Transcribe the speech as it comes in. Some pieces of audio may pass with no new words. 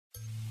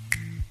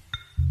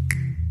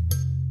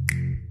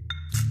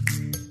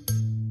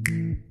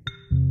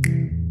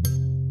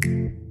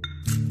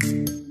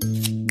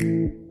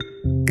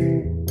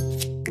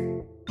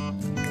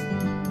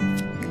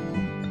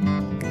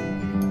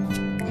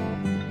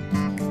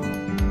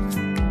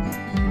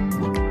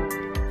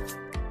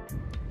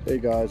Hey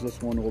guys, this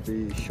one will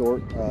be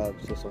short.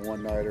 It's just a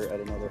one-nighter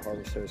at another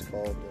harvest host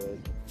called the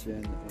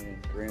Gin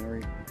and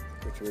Granary,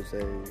 which was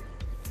a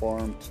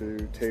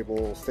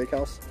farm-to-table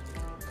steakhouse.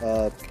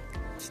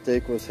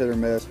 Steak was hit or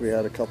miss. We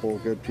had a couple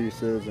good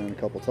pieces and a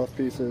couple tough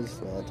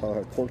pieces. Tyler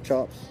had pork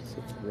chops,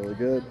 so it's really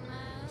good.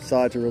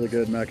 Sides are really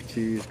good, mac and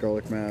cheese,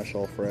 garlic mash,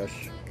 all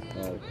fresh.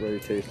 Very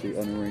tasty,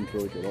 onion rings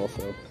really good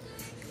also.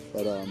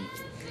 But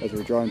as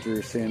we're driving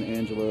through San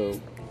Angelo,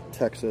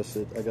 Texas,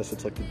 I guess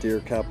it's like the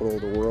deer capital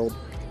of the world.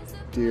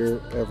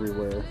 Deer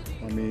everywhere.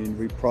 I mean,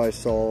 we probably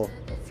saw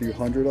a few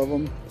hundred of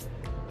them,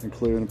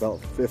 including about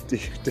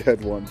 50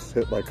 dead ones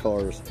hit by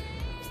cars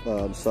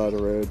on the side of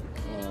the road.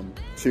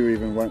 Two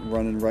even went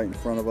running right in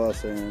front of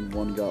us, and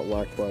one got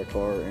whacked by a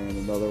car, and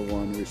another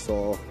one we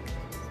saw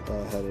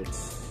had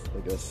its,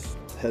 I guess,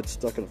 head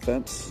stuck in a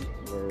fence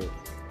where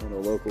one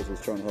of the locals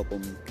was trying to help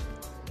them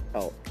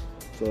out.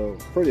 So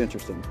pretty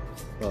interesting.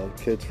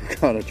 Kids were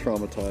kind of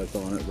traumatized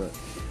on it, but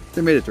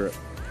they made it through it.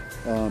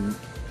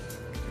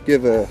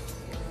 Give a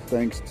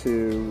thanks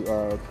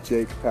to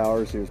Jake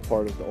Powers. He was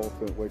part of the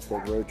Ultimate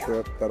Wakeboard Road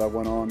Trip that I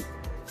went on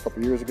a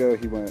couple years ago.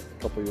 He went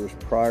a couple years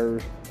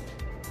prior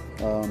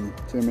to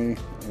me,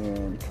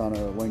 and kind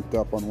of linked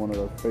up on one of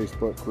the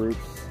Facebook groups.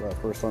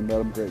 First time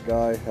met him, great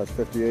guy, has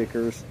 50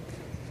 acres.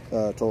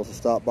 Told us to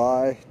stop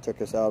by,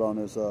 took us out on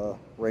his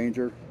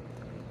Ranger,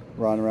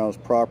 riding around his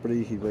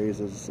property. He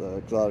raises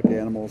exotic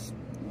animals.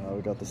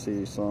 We got to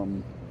see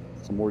some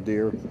more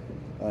deer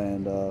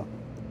and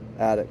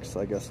addax.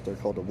 I guess they're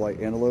called the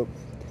white antelope.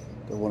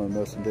 They're one of the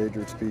most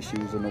endangered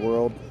species in the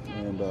world,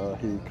 and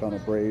he kind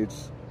of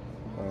breeds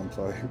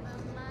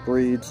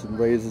and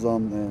raises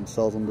them and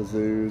sells them to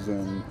zoos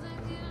and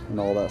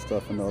all that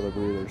stuff and other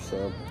breeders.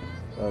 So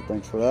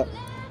thanks for that.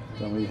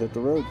 Then we hit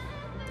the road,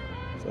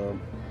 so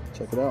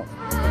check it out.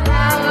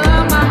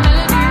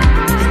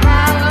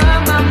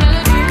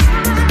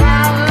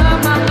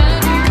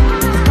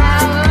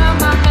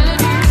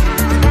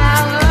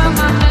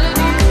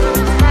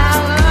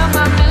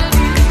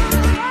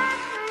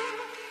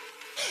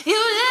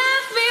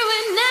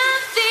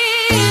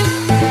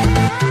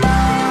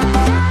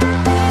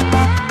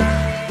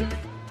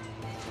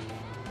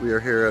 We are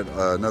here at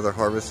another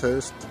harvest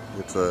host.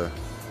 It's a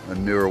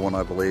newer one,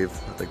 I believe.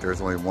 I think there's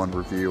only one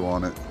review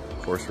on it.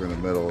 Of course, we're in the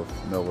middle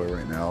of nowhere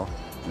right now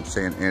in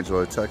San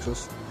Angelo,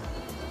 Texas.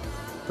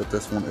 But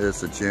this one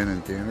is the Gin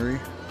and Granary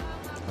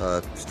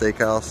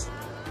steakhouse.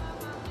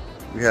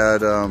 We had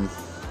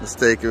the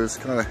steak. It was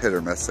kind of hit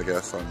or miss, I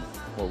guess, on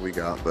what we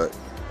got. But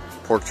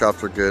pork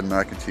chops were good.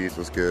 Mac and cheese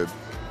was good.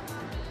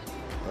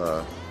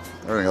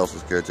 Everything else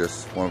was good.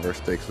 Just one of our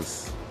steaks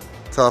was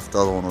tough. The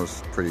other one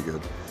was pretty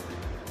good.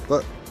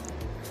 But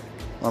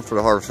on for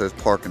the harvest host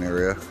parking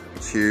area.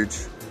 It's huge.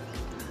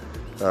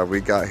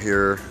 We got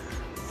here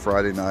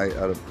Friday night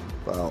at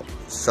about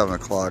 7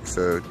 o'clock,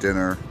 so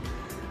dinner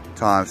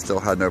time, still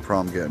had no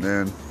problem getting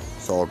in.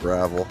 It's all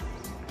gravel.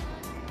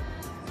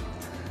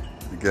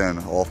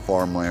 Again, all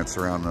farmland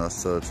surrounding us,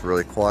 so it's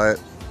really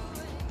quiet.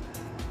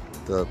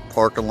 The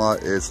parking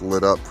lot is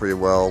lit up pretty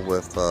well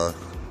with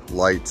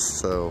lights,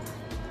 so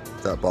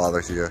if that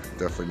bothers you,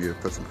 definitely need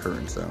to put some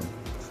curtains down.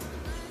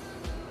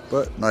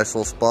 But nice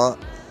little spot,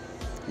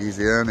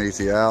 easy in,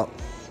 easy out,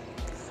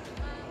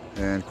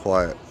 and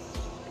quiet.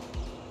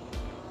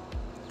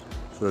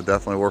 So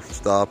definitely worth a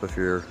stop if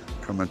you're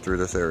coming through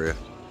this area.